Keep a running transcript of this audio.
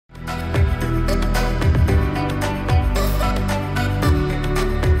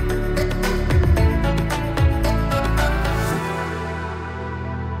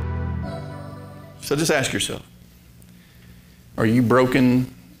So just ask yourself, are you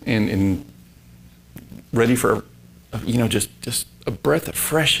broken and ready for, just a breath of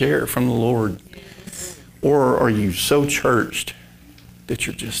fresh air from the Lord? Or are you so churched that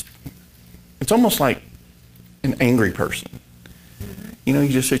you're just, it's almost like an angry person. You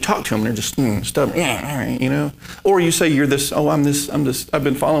just say, talk to them, and they're just stubborn, Or you say, you're this, I've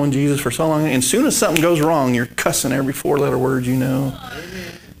been following Jesus for so long, and as soon as something goes wrong, you're cussing every 4-letter word you know.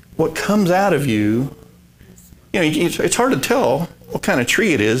 What comes out of you, it's hard to tell what kind of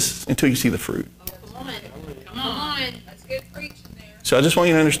tree it is until you see the fruit. Come on. That's good preaching there. So I just want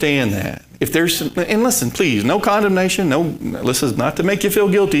you to understand that. If there's, and listen, please, no condemnation, this is not to make you feel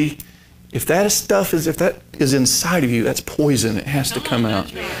guilty. If that is inside of you, that's poison. It has to come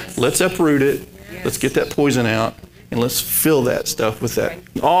out. Let's uproot it. Let's get that poison out, and let's fill that stuff with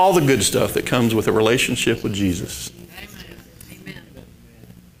all the good stuff that comes with a relationship with Jesus.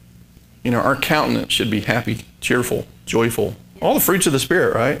 Our countenance should be happy, cheerful, joyful. All the fruits of the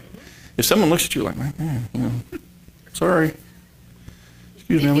Spirit, right? If someone looks at you like, sorry,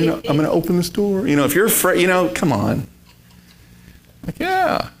 excuse me, I'm going to open this door. If you're afraid, come on. Like,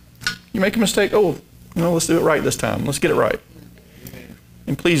 yeah. You make a mistake, let's do it right this time. Let's get it right.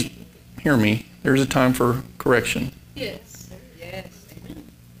 And please hear me. There's a time for correction. Yes.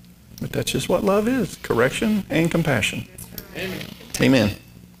 But that's just what love is, correction and compassion. Amen.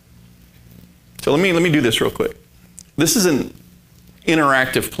 So let me do this real quick. This is an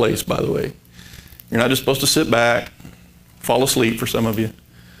interactive place, by the way. You're not just supposed to sit back, fall asleep for some of you.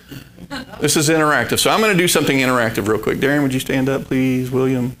 This is interactive. So I'm going to do something interactive real quick. Darren, would you stand up, please?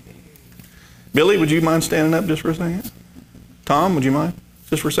 William? Billy, would you mind standing up just for a second? Tom, would you mind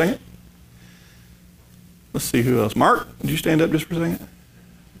just for a second? Let's see who else. Mark, would you stand up just for a second?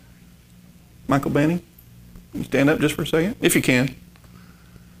 Michael Benny, would you stand up just for a second? If you can.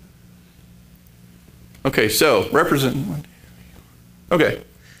 Okay, so represent. Okay,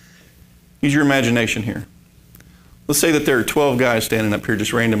 use your imagination here. Let's say that there are 12 guys standing up here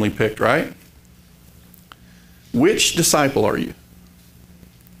just randomly picked, right? Which disciple are you?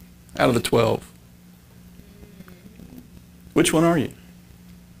 Out of the 12. Which one are you?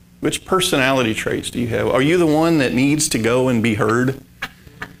 Which personality traits do you have? Are you the one that needs to go and be heard?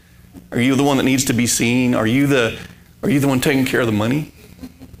 Are you the one that needs to be seen? Are you the one taking care of the money?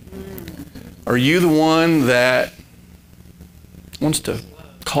 Are you the one that wants to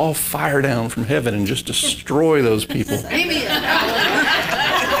call fire down from heaven and just destroy those people?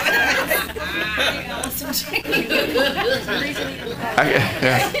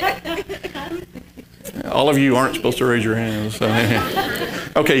 All of you aren't supposed to raise your hands. So.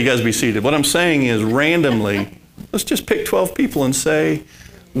 Okay, you guys be seated. What I'm saying is randomly, let's just pick 12 people and say,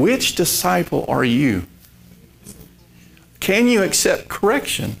 which disciple are you? Can you accept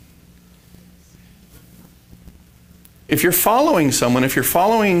correction? If you're following someone, if you're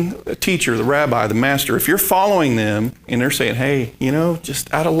following a teacher, the rabbi, the master, if you're following them and they're saying, hey,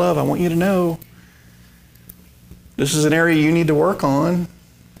 just out of love, I want you to know this is an area you need to work on.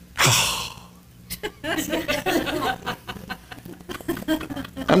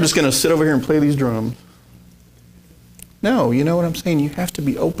 I'm just going to sit over here and play these drums. No, you know what I'm saying? You have to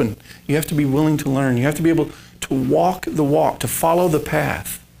be open. You have to be willing to learn. You have to be able to walk the walk, to follow the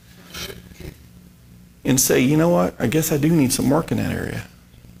path. And say, you know what? I guess I do need some work in that area.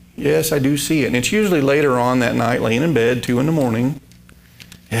 Yes, I do see it. And it's usually later on that night, laying in bed, 2 a.m.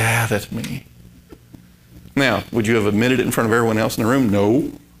 Yeah, that's me. Now, would you have admitted it in front of everyone else in the room?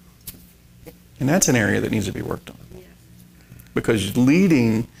 No. And that's an area that needs to be worked on. Because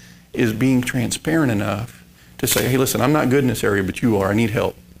leading is being transparent enough to say, hey, listen, I'm not good in this area, but you are. I need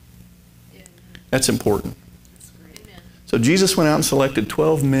help. That's important. So Jesus went out and selected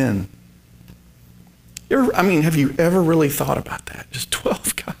 12 men. Have you ever really thought about that? Just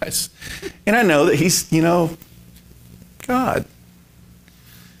 12 guys. And I know that he's, God.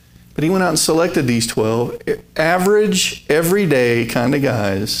 But he went out and selected these 12 average, everyday kind of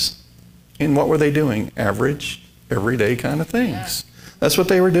guys. And what were they doing? Average, everyday kind of things. That's what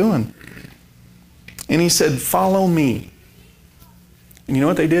they were doing. And he said, follow me. And you know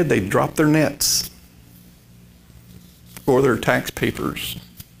what they did? They dropped their nets or their tax papers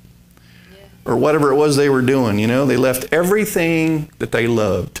or whatever it was they were doing. They left everything that they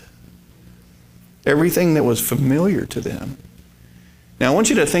loved, everything that was familiar to them. Now, I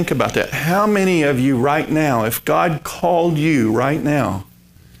want you to think about that. How many of you right now, if God called you right now,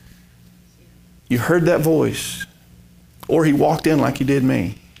 you heard that voice, or he walked in like he did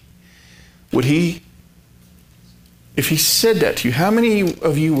me, would he, if he said that to you, how many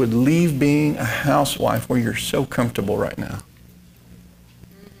of you would leave being a housewife where you're so comfortable right now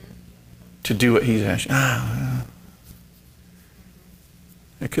to do what he's asking. I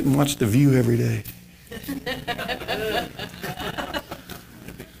couldn't watch The View every day.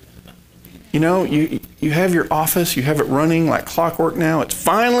 You know, you have your office, you have it running like clockwork now. It's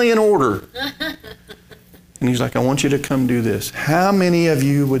finally in order. And he's like, I want you to come do this. How many of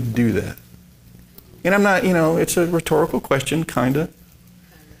you would do that? And I'm not, it's a rhetorical question, kind of.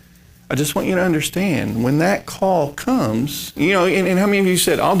 I just want you to understand, when that call comes, and how many of you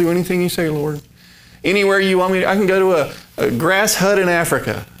said, I'll do anything you say, Lord? Anywhere you want me to, I can go to a grass hut in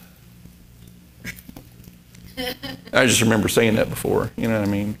Africa. I just remember saying that before, you know what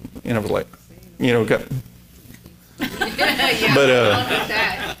I mean? And I was like, got...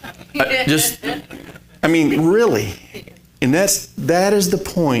 really. And that is the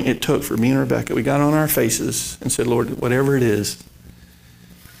point it took for me and Rebecca. We got on our faces and said, Lord, whatever it is.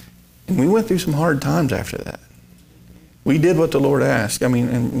 And we went through some hard times after that. We did what the Lord asked.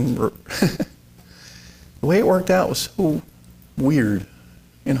 And the way it worked out was so weird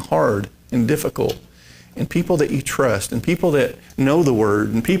and hard and difficult. And people that you trust, and people that know the Word,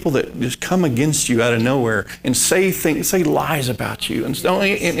 and people that just come against you out of nowhere and say lies about you, and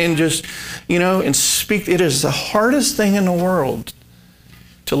just, and speak. It is the hardest thing in the world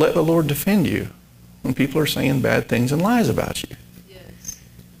to let the Lord defend you when people are saying bad things and lies about you. Yes.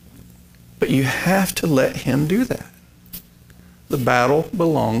 But you have to let Him do that. The battle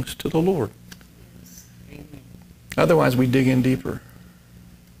belongs to the Lord. Yes. Otherwise, we dig in deeper.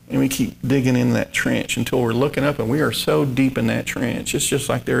 And we keep digging in that trench until we're looking up and we are so deep in that trench. It's just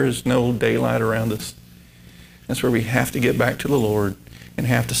like there is no daylight around us. That's where we have to get back to the Lord and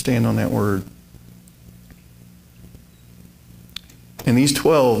have to stand on that Word. And these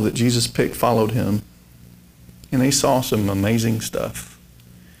 12 that Jesus picked followed Him. And they saw some amazing stuff.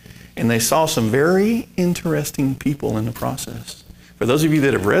 And they saw some very interesting people in the process. For those of you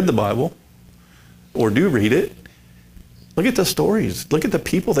that have read the Bible or do read it, look at the stories. Look at the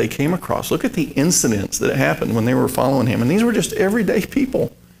people they came across. Look at the incidents that happened when they were following Him. And these were just everyday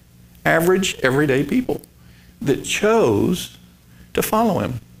people, average, everyday people that chose to follow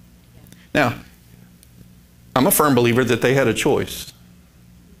Him. Now, I'm a firm believer that they had a choice.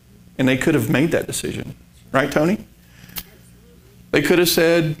 And they could have made that decision. Right, Tony? They could have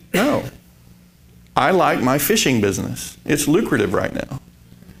said, no, I like my fishing business. It's lucrative right now.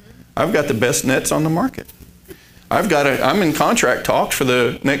 I've got the best nets on the market. I'm in contract talks for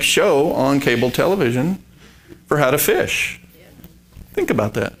the next show on cable television for how to fish. Think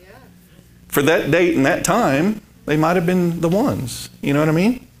about that. For that date and that time, they might have been the ones. You know what I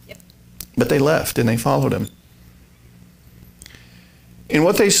mean? Yep. But they left and they followed Him. And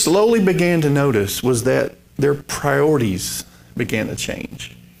what they slowly began to notice was that their priorities began to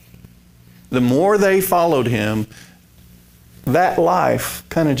change. The more they followed Him, that life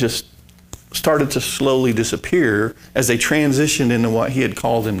kind of just started to slowly disappear as they transitioned into what He had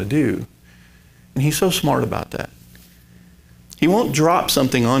called them to do. And He's so smart about that. He won't drop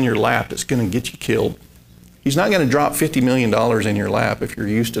something on your lap that's going to get you killed. He's not going to drop $50 million in your lap if you're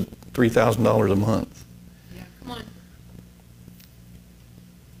used to $3,000 a month. Yeah, come on.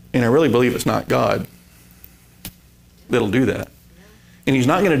 And I really believe it's not God that'll do that. And He's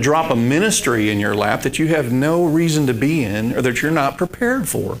not going to drop a ministry in your lap that you have no reason to be in or that you're not prepared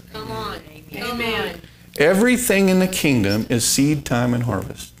for. Come on. Amen. Everything in the kingdom is seed time and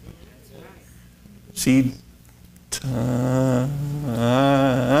harvest. Seed time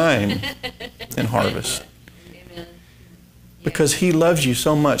and harvest. Amen. Because He loves you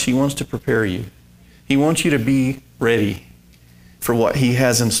so much, He wants to prepare you. He wants you to be ready for what He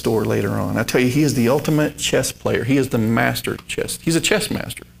has in store later on. I tell you, He is the ultimate chess player. He is the master chess. He's a chess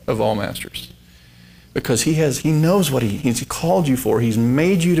master of all masters. Because He knows what He's called you for. He's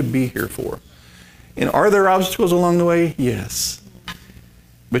made you to be here for. And are there obstacles along the way? Yes.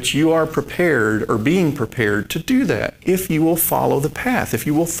 But you are prepared or being prepared to do that if you will follow the path, if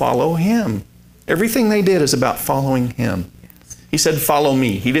you will follow Him. Everything they did is about following Him. He said, follow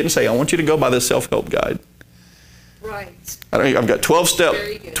me. He didn't say, I want you to go by the self-help guide. Right. I've got 12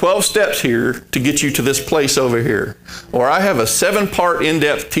 steps here to get you to this place over here. Or I have a 7-part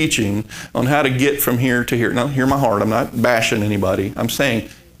in-depth teaching on how to get from here to here. Now, hear my heart. I'm not bashing anybody. I'm saying,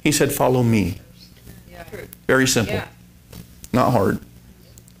 He said, follow me. Yeah. Very simple. Yeah. Not hard.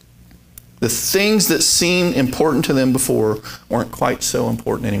 The things that seemed important to them before weren't quite so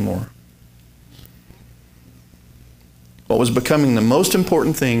important anymore. What was becoming the most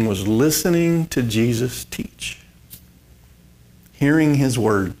important thing was listening to Jesus teach. Hearing His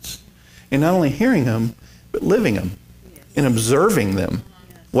words. And not only hearing them, but living them. Yes. And observing them.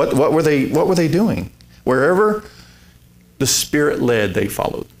 Yes. What were they doing? Wherever the Spirit led, they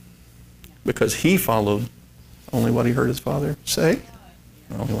followed. because he followed only what he heard his father say,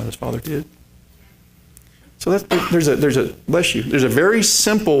 only what his father did. So there's a bless you. There's a very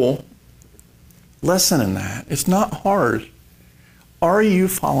simple lesson in that. It's not hard. Are you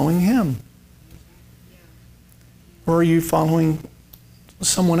following him? Or are you following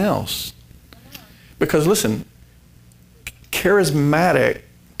someone else? Because listen, charismatic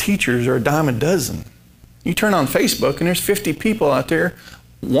teachers are a dime a dozen. You turn on Facebook and there's 50 people out there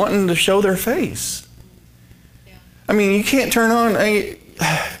wanting to show their face. I mean, you can't turn on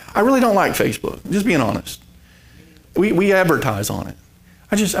I really don't like Facebook, just being honest. We advertise on it.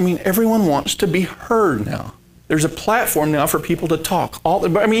 Everyone wants to be heard now. There's a platform now for people to talk.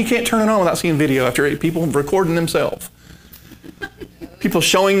 You can't turn it on without seeing video after people recording themselves. People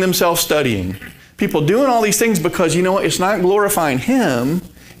showing themselves studying. People doing all these things because, you know what, it's not glorifying him,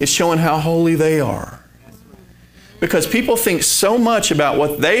 it's showing how holy they are. Because people think so much about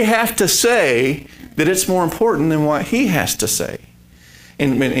what they have to say that it's more important than what he has to say.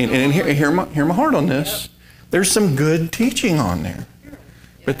 And hear my heart on this. There's some good teaching on there.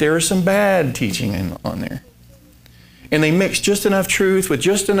 But there is some bad teaching on there. And they mix just enough truth with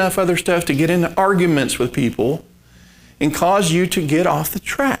just enough other stuff to get into arguments with people and cause you to get off the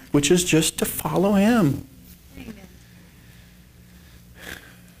track, which is just to follow him. Amen.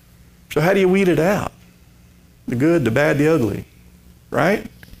 So how do you weed it out? The good, the bad, the ugly, right?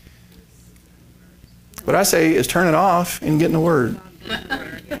 What I say is turn it off and get in the Word.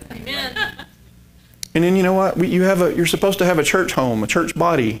 Amen. And then you know what? You're supposed to have a church home, a church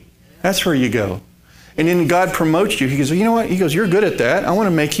body. That's where you go. And then God promotes you. He goes, well, you know what? He goes, you're good at that. I want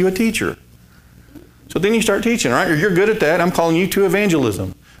to make you a teacher. So then you start teaching, right? Or you're good at that. I'm calling you to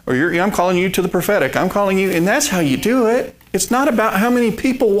evangelism. Or I'm calling you to the prophetic. I'm calling you, and that's how you do it. It's not about how many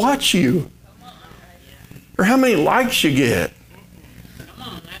people watch you or how many likes you get.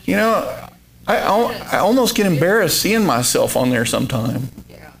 You know, I almost get embarrassed seeing myself on there sometime.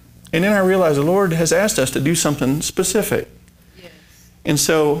 And then I realize the Lord has asked us to do something specific. And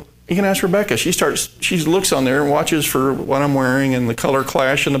so you can ask Rebecca. She looks on there and watches for what I'm wearing and the color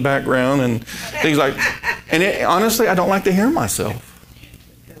clash in the background and things like. And honestly, I don't like to hear myself.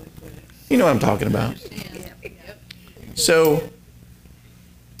 You know what I'm talking about. So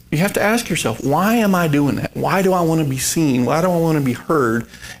you have to ask yourself, why am I doing that? Why do I want to be seen? Why do I want to be heard?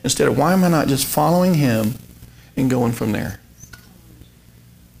 Instead of why am I not just following him and going from there?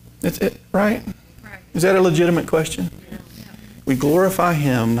 That's it, right? Is that a legitimate question? We glorify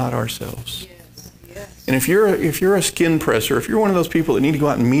him, not ourselves. And if you're a skin presser, if you're one of those people that need to go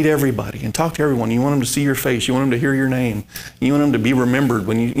out and meet everybody and talk to everyone, you want them to see your face, you want them to hear your name, you want them to be remembered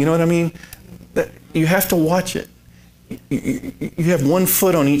when you know what I mean? You have to watch it. You have one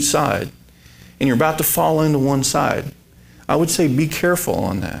foot on each side, and you're about to fall into one side. I would say be careful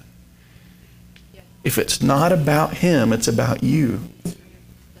on that. If it's not about him, it's about you.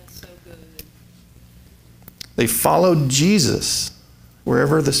 They followed Jesus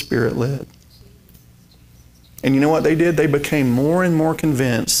wherever the Spirit led. And you know what they did? They became more and more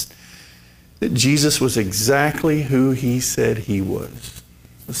convinced that Jesus was exactly who he said he was,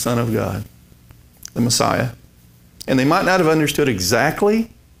 the Son of God, the Messiah. And they might not have understood exactly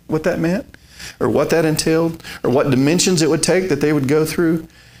what that meant or what that entailed or what dimensions it would take that they would go through,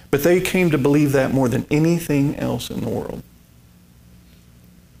 but they came to believe that more than anything else in the world.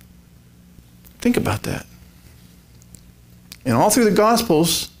 Think about that. And all through the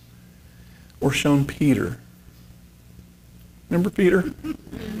Gospels, we're shown Peter. Remember Peter?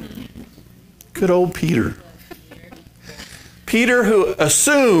 Good old Peter. Peter who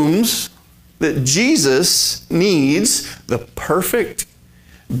assumes that Jesus needs the perfect,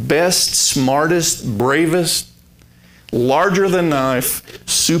 best, smartest, bravest, larger-than-life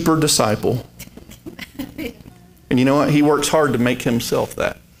super disciple. And you know what? He works hard to make himself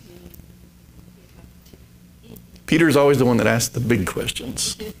that. Peter's always the one that asks the big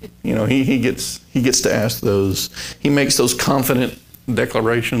questions. You know, he gets to ask those. He makes those confident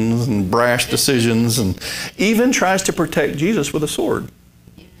declarations and brash decisions and even tries to protect Jesus with a sword.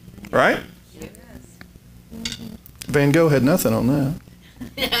 Right? Van Gogh had nothing on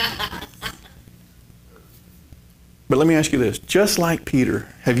that. But let me ask you this. Just like Peter,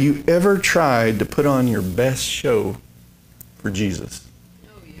 have you ever tried to put on your best show for Jesus?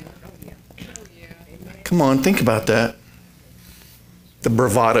 Come on, think about that. The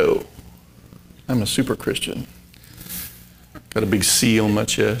bravado. I'm a super Christian. Got a big C on my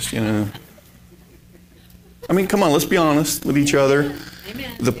chest, you know. I mean, come on, let's be honest with each other.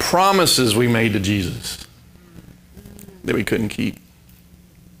 Amen. The promises we made to Jesus that we couldn't keep,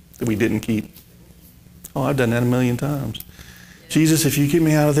 that we didn't keep. Oh, I've done that a million times. Jesus, if you get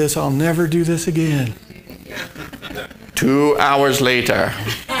me out of this, I'll never do this again. 2 hours later.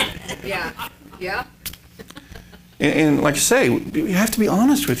 Yeah. Yeah. And like I say, you have to be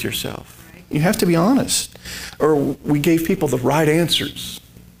honest with yourself. You have to be honest. Or we gave people the right answers,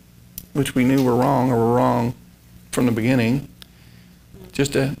 which we knew were wrong or were wrong from the beginning,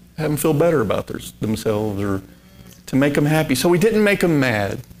 just to have them feel better about themselves or to make them happy. So we didn't make them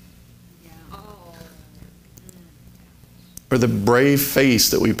mad. Or the brave face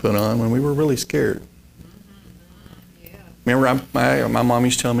that we put on when we were really scared. Yeah. Remember, my mom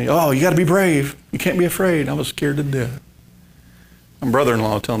used to tell me, oh, you got to be brave. You can't be afraid. I was scared to death. My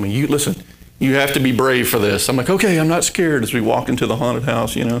brother-in-law told me, listen, you have to be brave for this. I'm like, okay, I'm not scared, as we walk into the haunted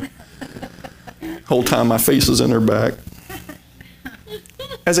house, you know. Whole time my face is in her back.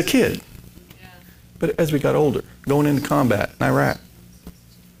 As a kid. But as we got older, going into combat in Iraq,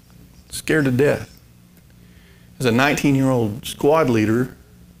 scared to death. As a 19-year-old squad leader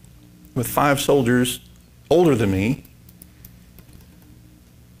with 5 soldiers older than me,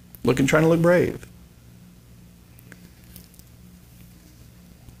 trying to look brave.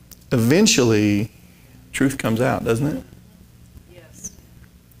 Eventually, truth comes out, doesn't it? Yes.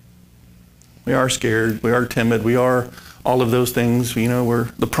 We are scared, we are timid, we are all of those things, you know, we're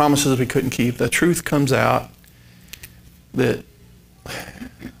the promises we couldn't keep. The truth comes out that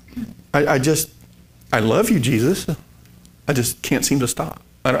I love you, Jesus. I just can't seem to stop.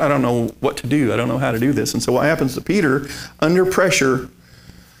 I don't know what to do. I don't know how to do this. And so what happens to Peter, under pressure,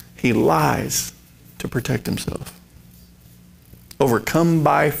 he lies to protect himself. Overcome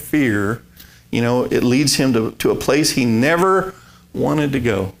by fear, you know, it leads him to a place he never wanted to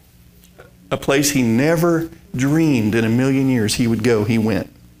go. A place he never dreamed in a million years he would go. He went.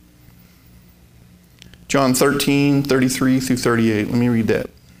 John 13, 33 through 38. Let me read that.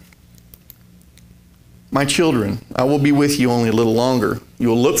 My children, I will be with you only a little longer. You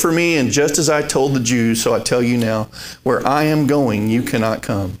will look for me, and just as I told the Jews, so I tell you now, where I am going, you cannot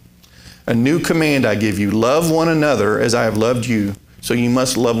come. A new command I give you, love one another as I have loved you, so you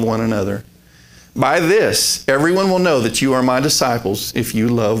must love one another. By this, everyone will know that you are my disciples if you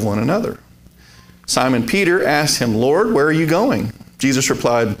love one another. Simon Peter asked him, Lord, where are you going? Jesus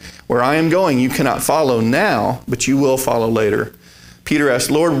replied, where I am going, you cannot follow now, but you will follow later. Peter asked,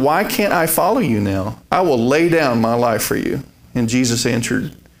 Lord, why can't I follow you now? I will lay down my life for you. And Jesus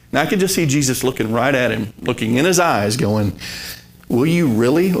answered, and I could just see Jesus looking right at him, looking in his eyes, going, will you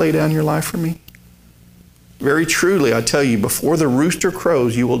really lay down your life for me? Very truly, I tell you, before the rooster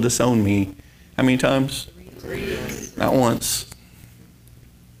crows, you will disown me. How many times? 3. Not once,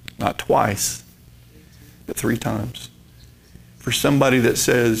 not twice, but 3 times. For somebody that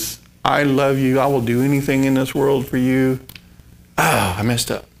says, I love you, I will do anything in this world for you. Oh, I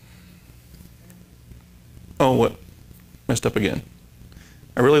messed up. Oh, what? Messed up again.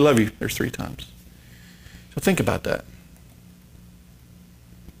 I really love you. There's 3 times. So think about that.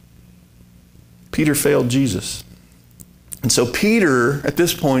 Peter failed Jesus. And so Peter, at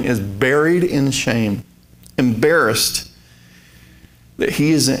this point, is buried in shame, embarrassed that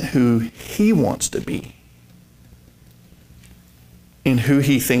he isn't who he wants to be and who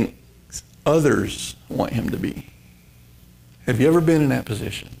he thinks others want him to be. Have you ever been in that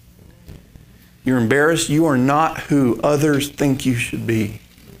position? You're embarrassed. You are not who others think you should be,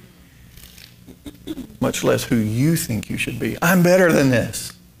 much less who you think you should be. I'm better than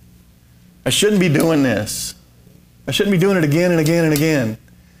this. I shouldn't be doing this. I shouldn't be doing it again and again and again.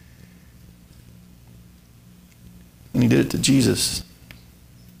 And he did it to Jesus.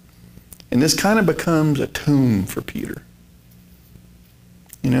 And this kind of becomes a tomb for Peter.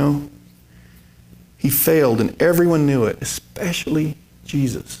 You know? He failed and everyone knew it, especially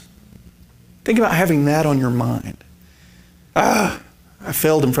Jesus. Think about having that on your mind. I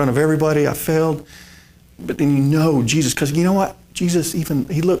failed in front of everybody. I failed. But then you know Jesus, because you know what? Jesus he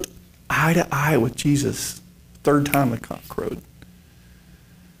looked eye to eye with Jesus. 3rd time the cock crowed.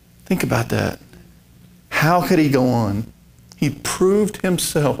 Think about that. How could he go on? He proved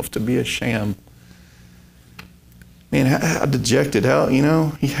himself to be a sham. Man, how dejected,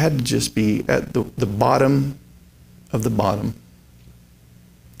 he had to just be at the bottom of the bottom.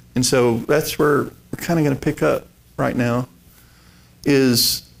 And so that's where we're kind of going to pick up right now,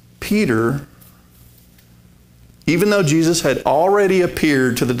 is Peter, even though Jesus had already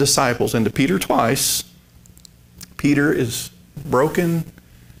appeared to the disciples and to Peter twice, Peter is broken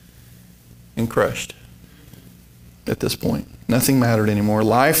and crushed at this point. Nothing mattered anymore.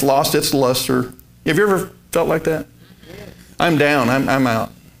 Life lost its luster. Have you ever felt like that? I'm down. I'm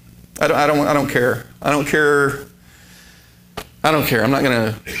out. I don't care. I don't care. I'm not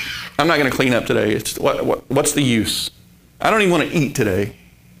gonna clean up today. It's what's the use? I don't even want to eat today.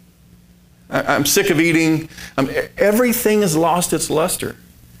 I'm sick of eating. Everything has lost its luster.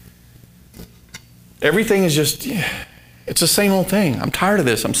 Everything is just, it's the same old thing. I'm tired of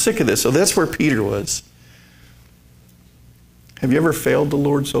this. I'm sick of this. So that's where Peter was. Have you ever failed the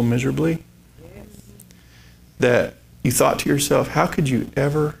Lord so miserably that you thought to yourself, how could you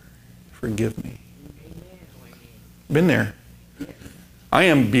ever forgive me? Been there. I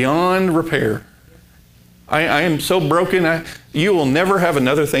am beyond repair. I am so broken, you will never have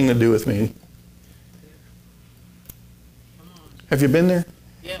another thing to do with me. Have you been there?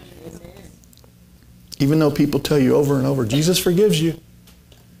 Yeah. Even though people tell you over and over, Jesus forgives you.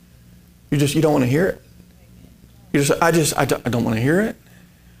 You don't want to hear it. I don't want to hear it.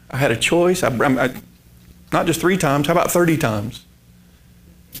 I had a choice. Not just 3 times, how about 30 times?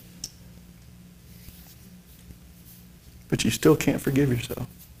 But you still can't forgive yourself.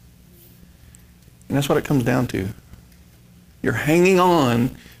 And that's what it comes down to. You're hanging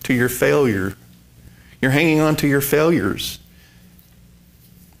on to your failure. You're hanging on to your failures.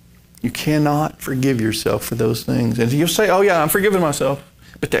 You cannot forgive yourself for those things. And you'll say, oh yeah, I'm forgiving myself.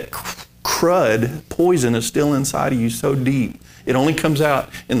 But that crud, poison is still inside of you so deep. It only comes out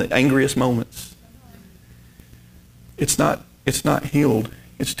in the angriest moments. It's not healed.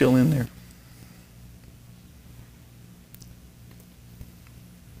 It's still in there.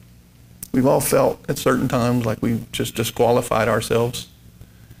 We've all felt at certain times like we've just disqualified ourselves.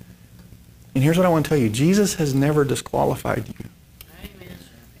 And here's what I want to tell you. Jesus has never disqualified you. Amen.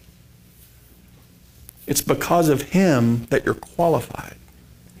 It's because of him that you're qualified.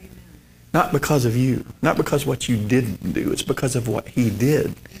 Amen. Not because of you. Not because of what you didn't do. It's because of what he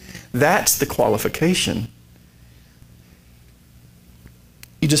did. That's the qualification.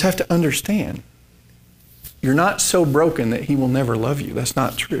 You just have to understand. You're not so broken that he will never love you. That's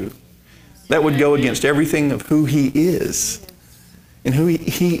not true. That would go against everything of who he is. And who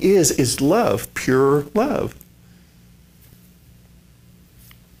he is love, pure love.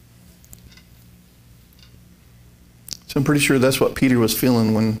 So I'm pretty sure that's what Peter was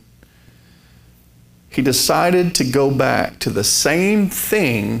feeling when he decided to go back to the same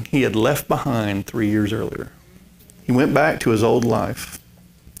thing he had left behind 3 years earlier. He went back to his old life.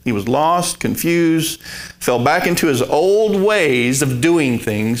 He was lost, confused, fell back into his old ways of doing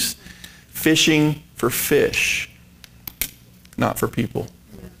things, fishing for fish, not for people.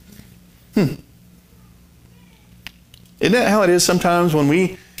 Isn't that how it is sometimes when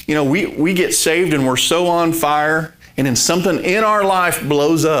we get saved and we're so on fire and then something in our life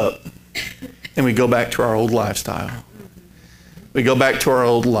blows up and we go back to our old lifestyle. We go back to our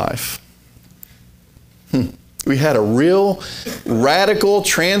old life. We had a real radical,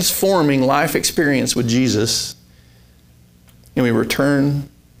 transforming life experience with Jesus, and we return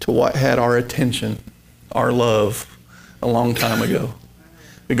to what had our attention, our love, a long time ago.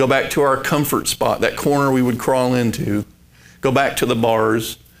 We go back to our comfort spot, that corner we would crawl into, go back to the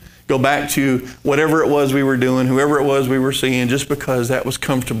bars, go back to whatever it was we were doing, whoever it was we were seeing, just because that was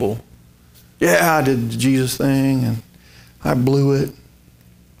comfortable. Yeah, I did the Jesus thing, and I blew it.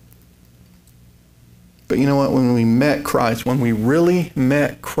 But you know what? When we met Christ, when we really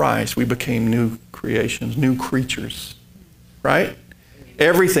met Christ, we became new creations, new creatures. Right?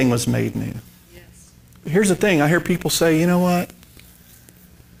 Everything was made new. Yes. Here's the thing. I hear people say, you know what?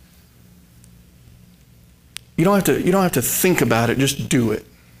 You don't have to think about it. Just do it.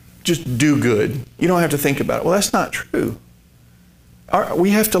 Just do good. You don't have to think about it. Well, that's not true. We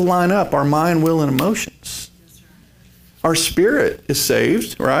have to line up our mind, will, and emotions. Our spirit is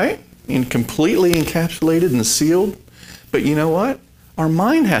saved, right? And completely encapsulated and sealed. But you know what? Our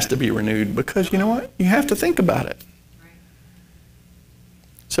mind has to be renewed because you know what? You have to think about it.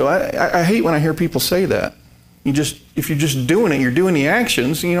 So I hate when I hear people say that. If you're just doing it, you're doing the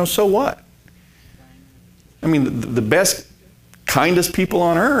actions, so what? I mean, the best, kindest people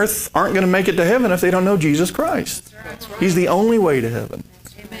on earth aren't going to make it to heaven if they don't know Jesus Christ. That's right. He's the only way to heaven.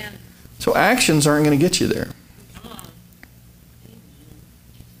 Amen. So actions aren't going to get you there. Come on.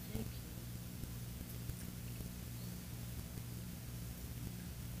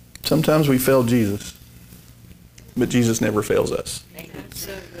 Sometimes we fail Jesus, but Jesus never fails us.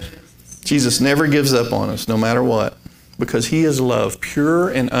 So good. Jesus never gives up on us, no matter what, because he is love, pure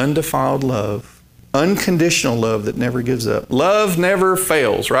and undefiled love, unconditional love that never gives up. Love never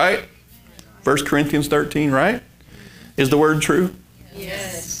fails, right? 1 Corinthians 13, right? Is the word true?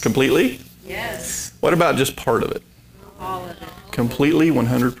 Yes. Completely? Yes. What about just part of it? All of it. Completely,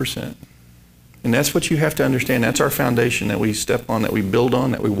 100%. And that's what you have to understand. That's our foundation that we step on, that we build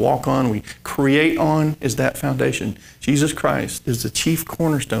on, that we walk on, we create on, is that foundation. Jesus Christ is the chief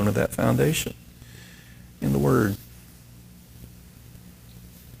cornerstone of that foundation in the Word.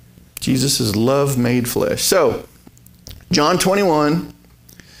 Jesus is love made flesh. So, John 21,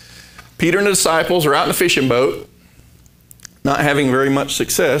 Peter and the disciples are out in the fishing boat, not having very much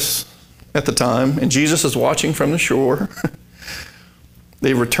success at the time, and Jesus is watching from the shore.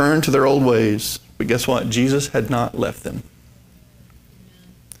 They returned to their old ways, but guess what? Jesus had not left them.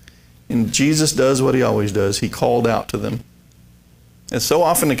 And Jesus does what he always does. He called out to them. It's so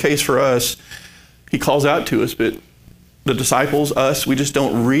often the case for us, he calls out to us, but the disciples, us, we just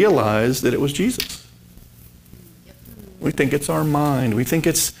don't realize that it was Jesus. We think it's our mind. We think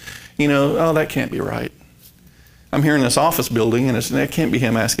it's, oh, that can't be right. I'm here in this office building, and that can't be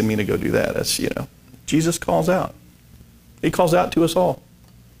him asking me to go do that. That's, Jesus calls out. He calls out to us all.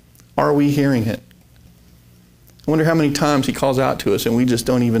 Are we hearing it? I wonder how many times he calls out to us and we just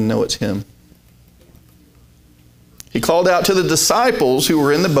don't even know it's him. He called out to the disciples who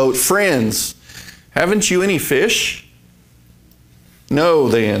were in the boat, "Friends, haven't you any fish?" "No,"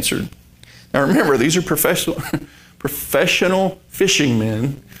 they answered. Now remember, these are professional fishing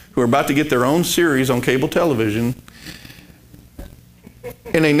men who are about to get their own series on cable television,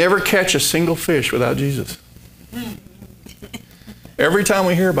 and they never catch a single fish without Jesus. Every time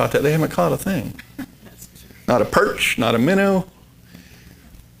we hear about that, they haven't caught a thing. Not a perch, not a minnow.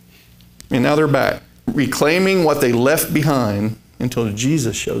 And now they're back, reclaiming what they left behind until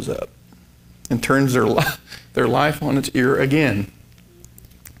Jesus shows up and turns their life on its ear again.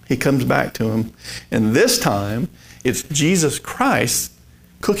 He comes back to them. And this time, it's Jesus Christ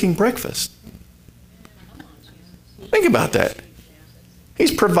cooking breakfast. Think about that.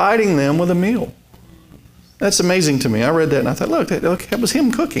 He's providing them with a meal. That's amazing to me. I read that and I thought, look, that was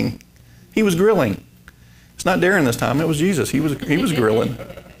him cooking. He was grilling. It's not Darren this time. It was Jesus. He was grilling.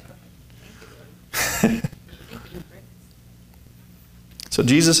 So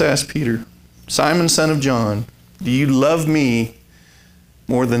Jesus asked Peter, "Simon, son of John, do you love me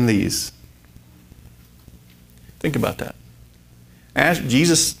more than these?" Think about that.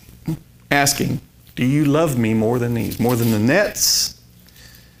 Jesus asking, do you love me more than these? More than the nets?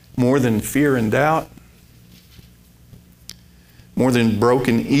 More than fear and doubt? More than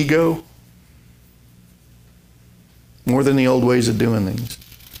broken ego? More than the old ways of doing things?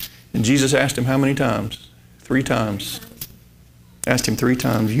 And Jesus asked him how many times? 3 times. Asked him 3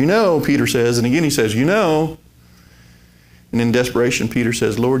 times. Peter says, and again he says, And in desperation, Peter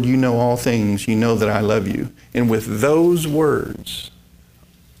says, "Lord, you know all things. You know that I love you." And with those words,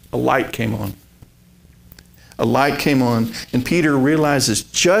 a light came on. A light came on, and Peter realizes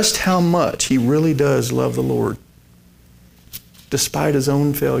just how much he really does love the Lord. Despite his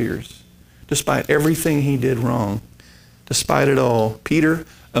own failures, despite everything he did wrong, despite it all, Peter,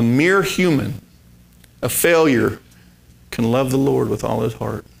 a mere human, a failure, can love the Lord with all his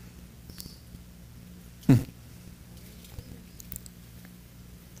heart.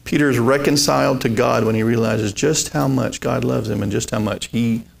 Peter is reconciled to God when he realizes just how much God loves him and just how much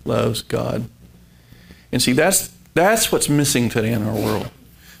he loves God. And see, that's what's missing today in our world.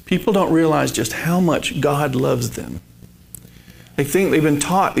 People don't realize just how much God loves them. They think they've been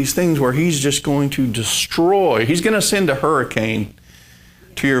taught these things where he's just going to destroy. He's going to send a hurricane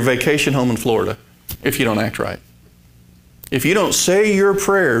to your vacation home in Florida if you don't act right. If you don't say your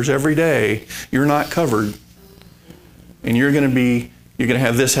prayers every day, you're not covered. And you're going to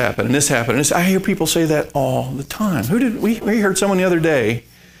have this happen and this happen. And I hear people say that all the time. We heard someone the other day,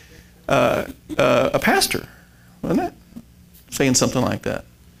 a pastor, wasn't it? Saying something like that.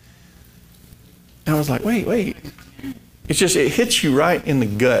 And I was like, wait. It hits you right in the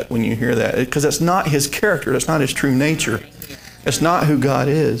gut when you hear that, because that's not his character. That's not his true nature. That's not who God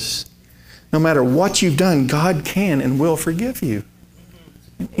is. No matter what you've done, God can and will forgive you.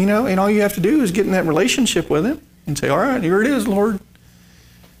 And all you have to do is get in that relationship with him and say, all right, here it is, Lord.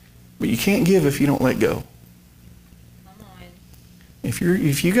 But you can't give if you don't let go. If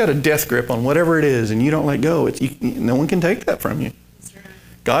you got a death grip on whatever it is and you don't let go, no one can take that from you.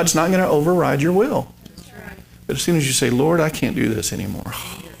 God's not going to override your will. But as soon as you say, Lord, I can't do this anymore.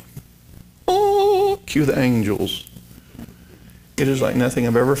 Oh, cue the angels. It is like nothing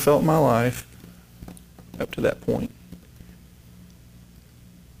I've ever felt in my life up to that point.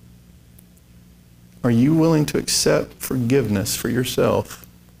 Are you willing to accept forgiveness for yourself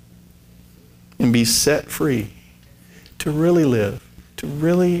and be set free to really live, to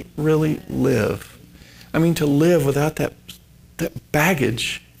really, really live? I mean, to live without that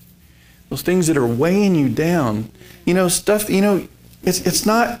baggage, those things that are weighing you down. It's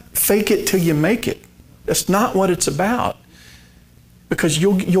not fake it till you make it. That's not what it's about. Because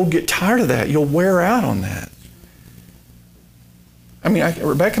you'll get tired of that. You'll wear out on that. I mean,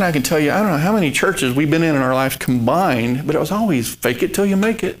 Rebecca and I can tell you, I don't know how many churches we've been in our lives combined, but it was always fake it till you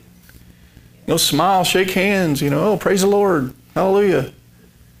make it. Smile, shake hands, oh, praise the Lord, hallelujah.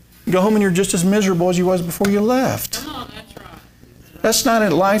 You go home and you're just as miserable as you was before you left. Come on, that's right. That's not a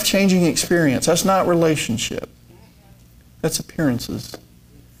life-changing experience. That's not relationship. That's appearances.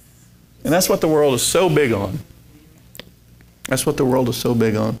 And that's what the world is so big on. That's what the world is so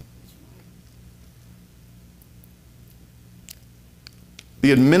big on.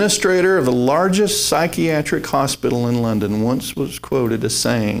 The administrator of the largest psychiatric hospital in London once was quoted as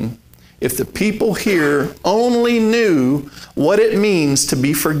saying, "If the people here only knew what it means to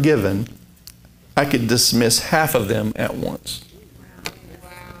be forgiven, I could dismiss half of them at once."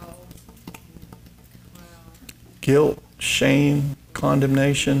 Wow. Guilt, shame,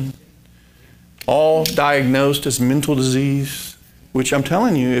 condemnation, all diagnosed as mental disease, which I'm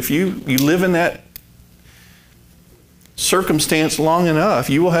telling you, if you live in that circumstance long enough,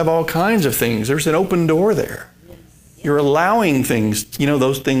 you will have all kinds of things. There's an open door there. You're allowing things,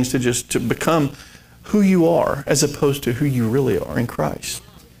 those things to become who you are as opposed to who you really are in Christ.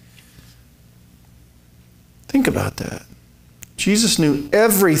 Think about that. Jesus knew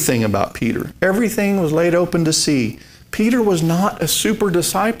everything about Peter. Everything was laid open to see. Peter was not a super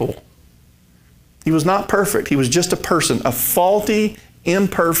disciple. He was not perfect. He was just a person, a faulty,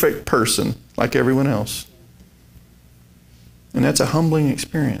 imperfect person like everyone else. And that's a humbling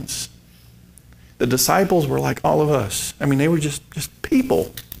experience. The disciples were like all of us. They were just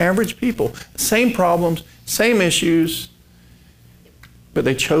people, average people. Same problems, same issues, but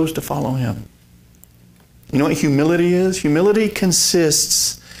they chose to follow him. You know what humility is? Humility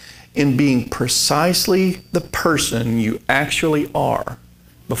consists in being precisely the person you actually are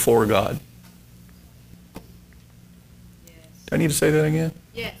before God. Yes. Do I need to say that again?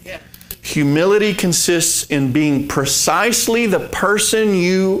 Yes. Yeah. Humility consists in being precisely the person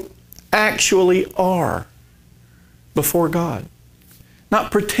you actually are before God.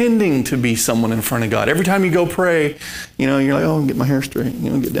 Not pretending to be someone in front of God. Every time you go pray, you're like, oh, get my hair straight.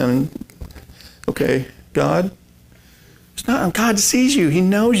 Get down and, okay, God. It's not, God sees you. He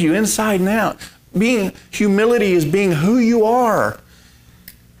knows you inside and out. Humility is being who you are.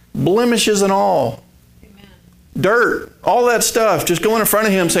 Blemishes and all. Dirt, all that stuff, just going in front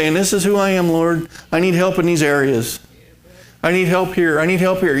of him saying, this is who I am, Lord. I need help in these areas. I need help here. I need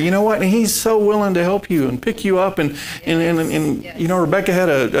help here. You know what? And he's so willing to help you and pick you up. And Rebecca had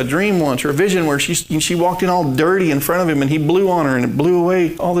a dream once, or a vision, where she walked in all dirty in front of him, and he blew on her, and it blew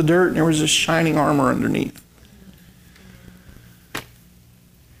away all the dirt, and there was this shining armor underneath.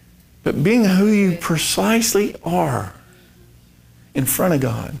 But being who you precisely are in front of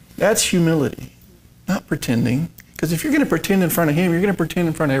God, that's humility. Not pretending. Because if you're going to pretend in front of him, you're going to pretend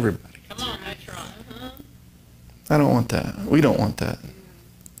in front of everybody. Come on, that's right. I don't want that. We don't want that.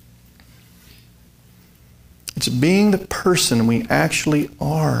 It's being the person we actually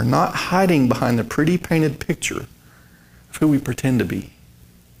are, not hiding behind the pretty painted picture of who we pretend to be.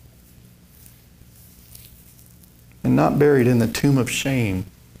 And not buried in the tomb of shame,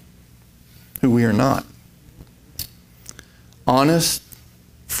 who we are not. Honest,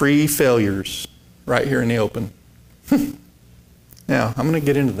 free failures. Right here in the open. Now, I'm going to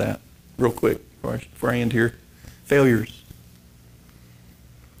get into that real quick before I end here. Failures.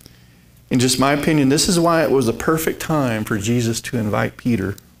 In just my opinion, this is why it was a perfect time for Jesus to invite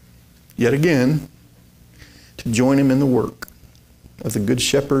Peter, yet again, to join him in the work of the Good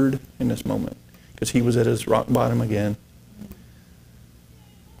Shepherd in this moment, because he was at his rock bottom again.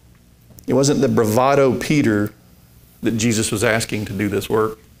 It wasn't the bravado Peter that Jesus was asking to do this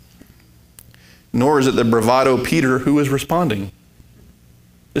work. Nor is it the bravado Peter who is responding.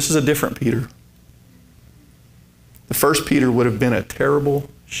 This is a different Peter. The first Peter would have been a terrible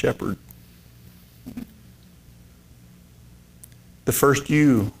shepherd. The first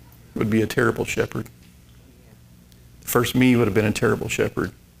you would be a terrible shepherd. The first me would have been a terrible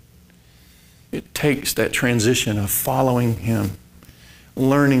shepherd. It takes that transition of following him,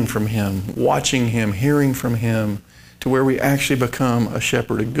 learning from him, watching him, hearing from him, to where we actually become a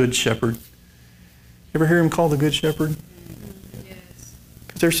shepherd, a good shepherd. Ever hear him called the Good Shepherd? Yes.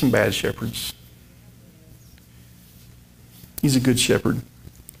 Because there's some bad shepherds. He's a good shepherd.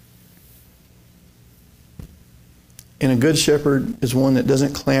 And a good shepherd is one that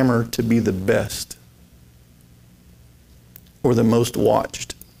doesn't clamor to be the best, or the most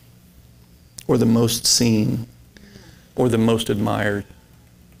watched, or the most seen, or the most admired.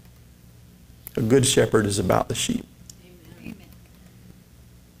 A good shepherd is about the sheep.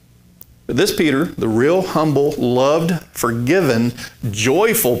 But this Peter, the real humble, loved, forgiven,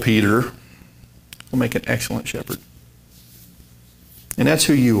 joyful Peter, will make an excellent shepherd. And that's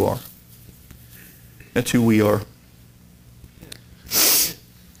who you are. That's who we are.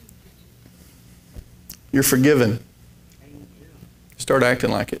 You're forgiven. Start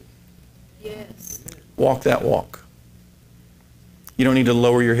acting like it. Yes. Walk that walk. You don't need to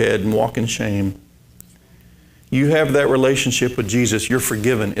lower your head and walk in shame. You have that relationship with Jesus. You're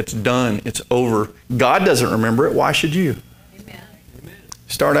forgiven. It's done. It's over. God doesn't remember it. Why should you? Amen.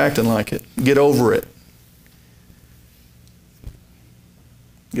 Start acting like it. Get over it.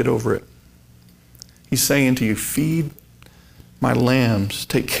 Get over it. He's saying to you, feed my lambs.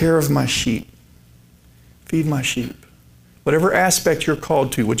 Take care of my sheep. Feed my sheep. Whatever aspect you're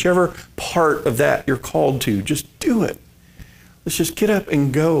called to, whichever part of that you're called to, just do it. Let's just get up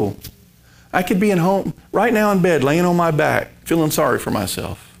and go. I could be at home right now in bed, laying on my back, feeling sorry for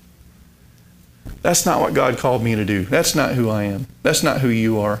myself. That's not what God called me to do. That's not who I am. That's not who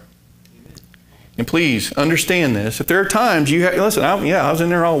you are. And please understand this. If there are times you have, listen, I was in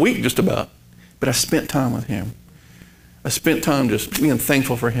there all week just about, but I spent time with Him. I spent time just being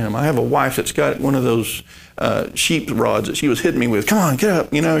thankful for Him. I have a wife that's got one of those sheep rods that she was hitting me with. Come on, get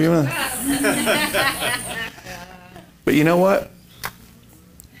up. You know. But you know what?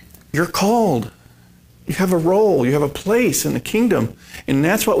 You're called. You have a role. You have a place in the kingdom. And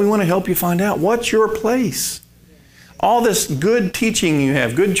that's what we want to help you find out. What's your place? All this good teaching you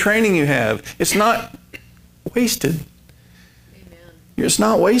have, good training you have, it's not wasted. Amen. It's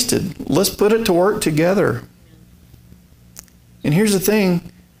not wasted. Let's put it to work together. And here's the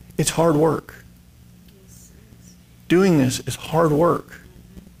thing. It's hard work. Doing this is hard work.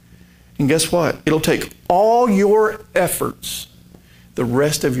 And guess what? It'll take all your efforts the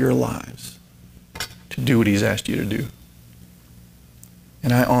rest of your lives to do what He's asked you to do.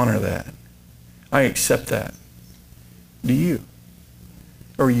 And I honor that. I accept that. Do you?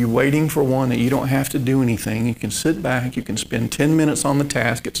 Or are you waiting for one that you don't have to do anything? You can sit back, you can spend 10 minutes on the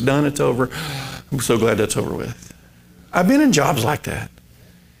task, it's done, it's over. I'm so glad that's over with. I've been in jobs like that.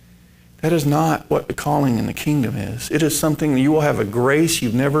 That is not what the calling in the kingdom is. It is something you will have a grace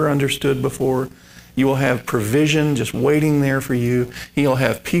you've never understood before. You will have provision just waiting there for you. He'll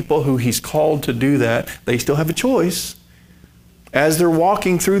have people who He's called to do that. They still have a choice. As they're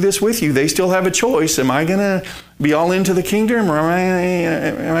walking through this with you, they still have a choice. Am I going to be all into the kingdom, or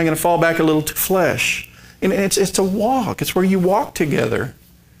am I going to fall back a little to flesh? And it's a walk. It's where you walk together.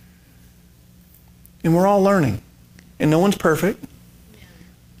 And we're all learning. And no one's perfect.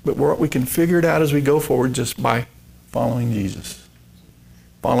 But we can figure it out as we go forward just by following Jesus.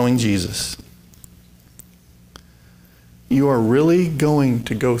 Following Jesus. You are really going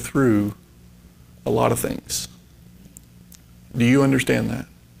to go through a lot of things. Do you understand that?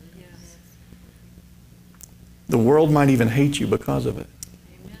 Yes. The world might even hate you because of it.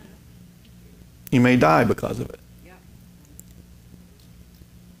 Amen. You may die because of it. Yep.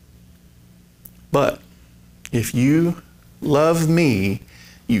 But if you love me,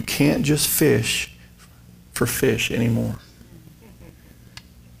 you can't just fish for fish anymore.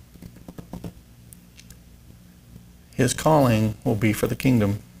 His calling will be for the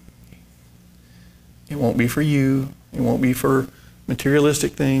kingdom. It won't be for you. It won't be for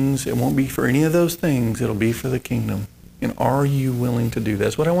materialistic things. It won't be for any of those things. It'll be for the kingdom. And are you willing to do that?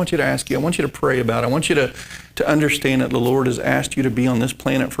 That's what I want you to ask you. I want you to pray about it. I want you to understand that the Lord has asked you to be on this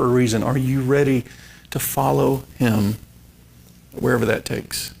planet for a reason. Are you ready to follow Him wherever that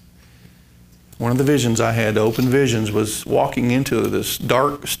takes? One of the visions I had, the open visions, was walking into this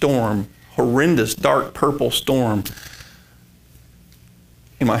dark storm, horrendous dark purple storm.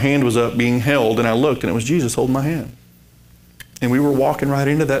 And my hand was up being held, and I looked, and it was Jesus holding my hand. And we were walking right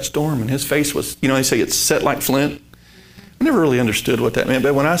into that storm, and His face was, they say it's set like flint. I never really understood what that meant,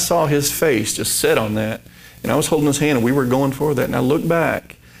 but when I saw His face just set on that, and I was holding His hand, and we were going for that, and I looked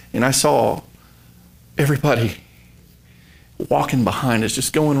back, and I saw everybody walking behind us,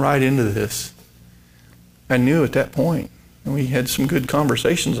 just going right into this. I knew at that point, and we had some good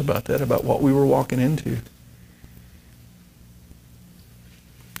conversations about that, about what we were walking into.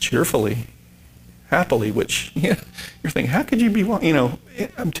 Cheerfully, happily, which you're thinking, how could you be walking?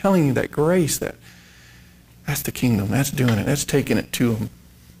 I'm telling you that grace, that's the kingdom. That's doing it. That's taking it to Him.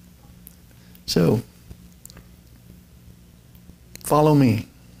 So, follow me.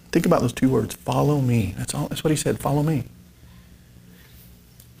 Think about those two words. Follow me. That's all. That's what He said. Follow me.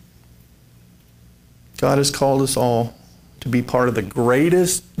 God has called us all to be part of the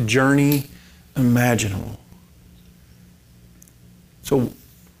greatest journey imaginable. So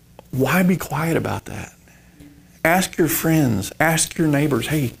why be quiet about that? Ask your friends, ask your neighbors,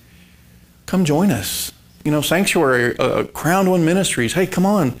 hey, come join us. Sanctuary, Crowned One Ministries, hey, come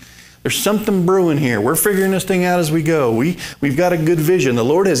on. There's something brewing here. We're figuring this thing out as we go. We've got a good vision. The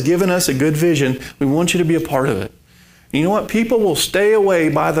Lord has given us a good vision. We want you to be a part of it. And you know what? People will stay away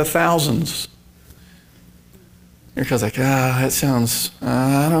by the thousands You're kind of like, that sounds,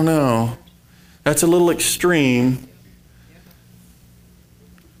 I don't know. That's a little extreme.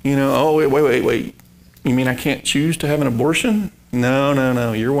 You know, oh, wait. You mean I can't choose to have an abortion?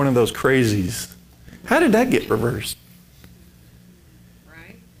 No. You're one of those crazies. How did that get reversed?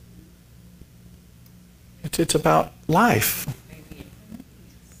 Right. It's about life.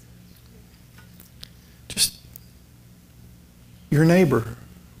 Just your neighbor.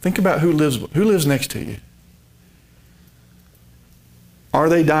 Think about who lives next to you. Are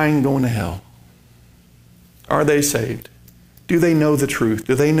they dying and going to hell? Are they saved? Do they know the truth?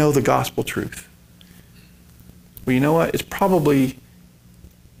 Do they know the gospel truth? Well, you know what? It's probably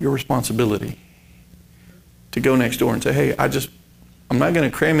your responsibility to go next door and say, hey, I'm not going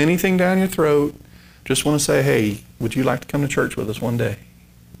to cram anything down your throat. Just want to say, hey, would you like to come to church with us one day?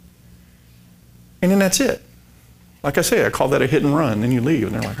 And then that's it. Like I say, I call that a hit and run. Then you leave,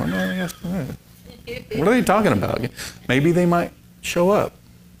 and they're like, oh, no, yes, what are they talking about? Maybe they might show up.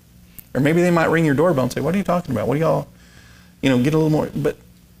 Or maybe they might ring your doorbell and say, what are you talking about? What do y'all, get a little more. But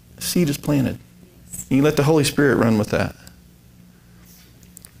the seed is planted. You let the Holy Spirit run with that.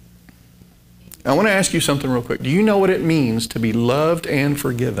 I want to ask you something real quick. Do you know what it means to be loved and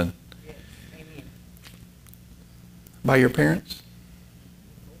forgiven? Yes. Amen. By your parents?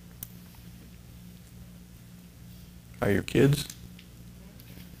 By your kids?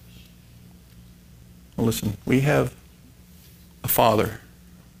 Well, listen, we have a Father.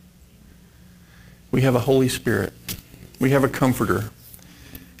 We have a Holy Spirit. We have a Comforter.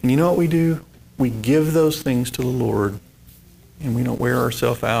 And you know what we do? We give those things to the Lord, and we don't wear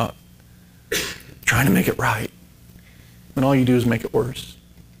ourselves out trying to make it right. And all you do is make it worse.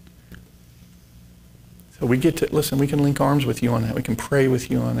 So we get to, listen, we can link arms with you on that. We can pray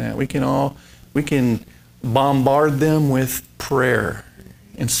with you on that. We can bombard them with prayer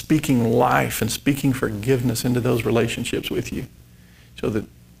and speaking life and speaking forgiveness into those relationships with you. So that,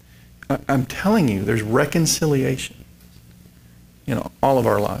 I'm telling you, there's reconciliation in all of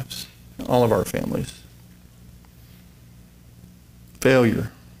our lives, all of our families.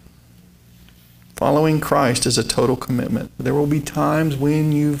 Failure. Following Christ is a total commitment. There will be times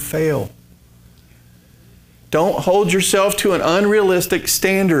when you fail. Don't hold yourself to an unrealistic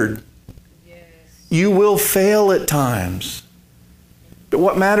standard. Yes. You will fail at times. But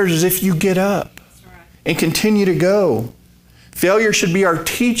what matters is if you get up and continue to go. Failure should be our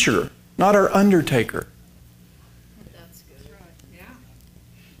teacher, not our undertaker. That's good. Right.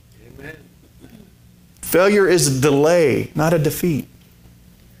 Yeah. Amen. Failure is a delay, not a defeat.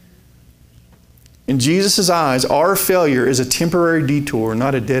 In Jesus' eyes, our failure is a temporary detour,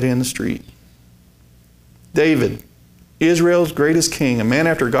 not a dead end street. David, Israel's greatest king, a man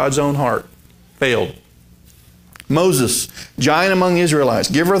after God's own heart, failed. Moses, giant among the Israelites,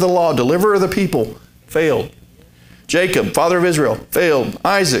 giver of the law, deliverer of the people, failed. Jacob, father of Israel, failed.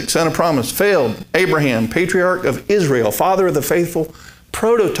 Isaac, son of promise, failed. Abraham, patriarch of Israel, father of the faithful,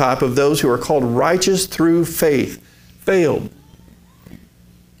 prototype of those who are called righteous through faith, failed.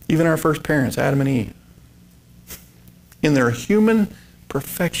 Even our first parents, Adam and Eve, in their human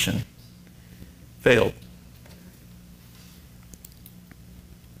perfection, failed.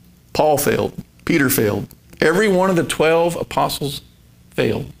 Paul failed. Peter failed. Every one of the 12 apostles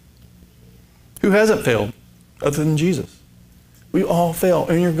failed. Who hasn't failed other than Jesus? We all fail.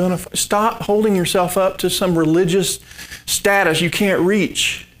 And you're going to stop holding yourself up to some religious status you can't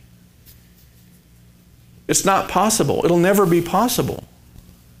reach. It's not possible. It'll never be possible.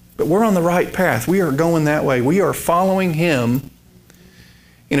 But we're on the right path. We are going that way. We are following Him.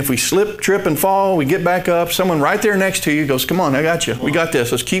 And if we slip, trip, and fall, we get back up. Someone right there next to you goes, come on, I got you. We got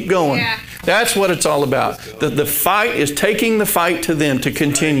this. Let's keep going. Yeah. That's what it's all about. The fight is taking the fight to them to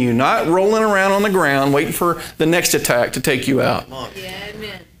continue, not rolling around on the ground waiting for the next attack to take you out. Yeah,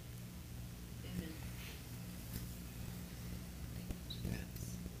 amen.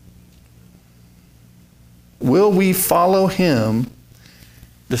 Will we follow Him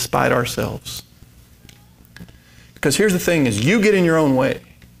despite ourselves? Because here's the thing is you get in your own way.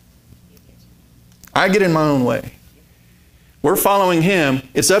 I get in my own way. We're following Him.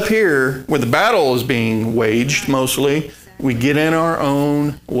 It's up here where the battle is being waged mostly. We get in our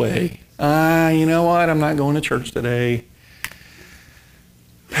own way. You know what? I'm not going to church today.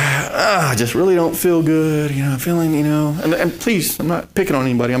 I just really don't feel good. I'm feeling, and please, I'm not picking on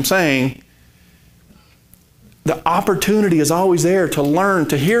anybody. I'm saying the opportunity is always there to learn,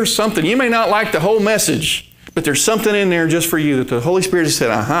 to hear something. You may not like the whole message, but there's something in there just for you that the Holy Spirit has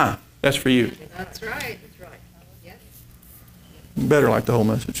said, that's for you. That's right. That's right. Yes. You better like the whole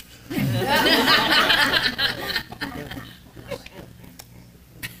message.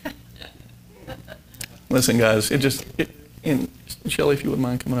 Listen, guys, and Shelley, if you wouldn't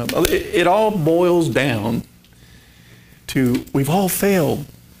mind coming up, it all boils down to we've all failed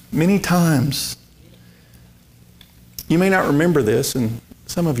many times. You may not remember this, and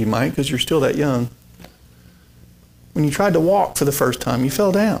some of you might because you're still that young. When you tried to walk for the first time, you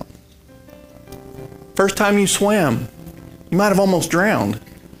fell down. First time you swam, you might have almost drowned.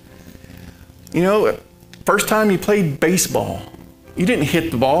 You know, first time you played baseball, you didn't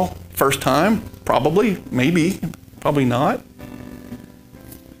hit the ball first time, probably, maybe, probably not.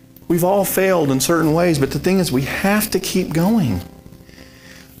 We've all failed in certain ways, but the thing is we have to keep going.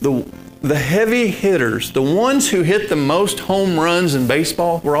 The heavy hitters, the ones who hit the most home runs in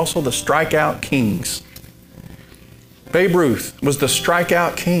baseball, were also the strikeout kings. Babe Ruth was the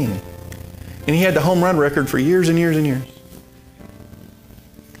strikeout king. And he had the home run record for years and years and years.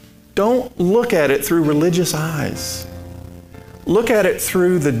 Don't look at it through religious eyes. Look at it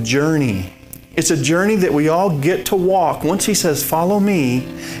through the journey. It's a journey that we all get to walk. Once he says, follow me,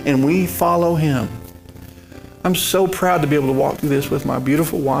 and we follow him. I'm so proud to be able to walk through this with my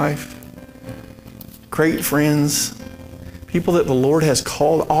beautiful wife, great friends, people that the Lord has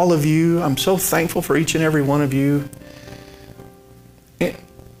called, all of you. I'm so thankful for each and every one of you.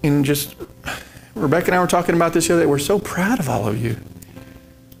 And just, Rebecca and I were talking about this the other day. We're so proud of all of you.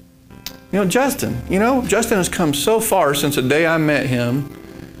 Justin has come so far since the day I met him,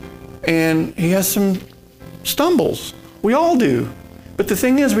 and he has some stumbles. We all do. But the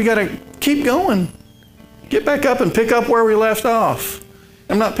thing is, we got to keep going. Get back up and pick up where we left off.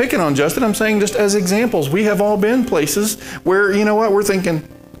 I'm not picking on Justin. I'm saying just as examples. We have all been places where, we're thinking,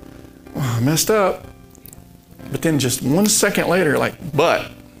 oh, I messed up. But then just 1 second later,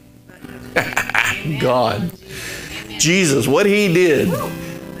 but God, Jesus, what he did.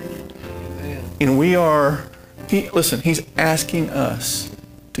 And he's asking us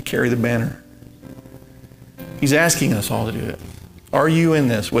to carry the banner. He's asking us all to do it. Are you in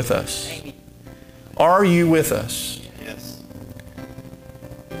this with us? Are you with us? Yes.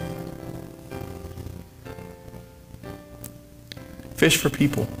 Fish for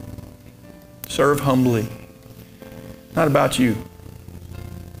people. Serve humbly. Not about you.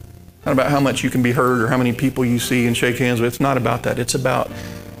 Not about how much you can be heard or how many people you see and shake hands with. It's not about that. It's about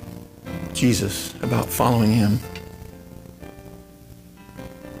Jesus, about following him.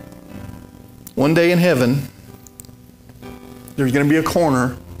 One day in heaven, there's going to be a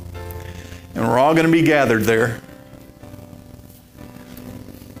corner, and we're all going to be gathered there.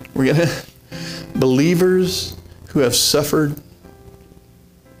 We're going to believers who have suffered,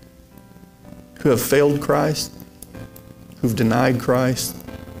 who have failed Christ, who've denied Christ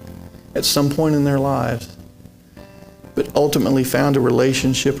at some point in their lives, but ultimately found a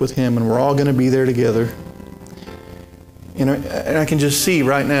relationship with him, and we're all going to be there together. And I can just see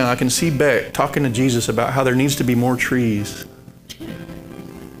right now, I can see Beck talking to Jesus about how there needs to be more trees.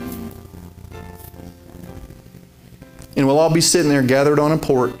 And we'll all be sitting there gathered on a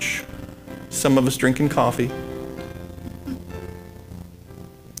porch, some of us drinking coffee.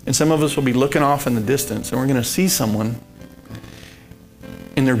 And some of us will be looking off in the distance, and we're going to see someone,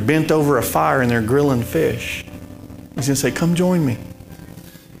 and they're bent over a fire and they're grilling fish. He's going to say, come join me.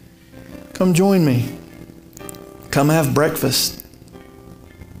 Come join me. Come have breakfast.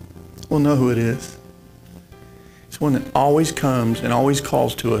 We'll know who it is. It's one that always comes and always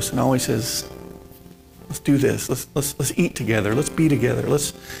calls to us and always says, let's do this. Let's eat together. Let's be together.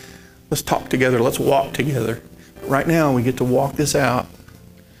 Let's talk together. Let's walk together. Right now, we get to walk this out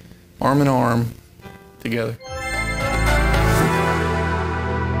arm in arm together.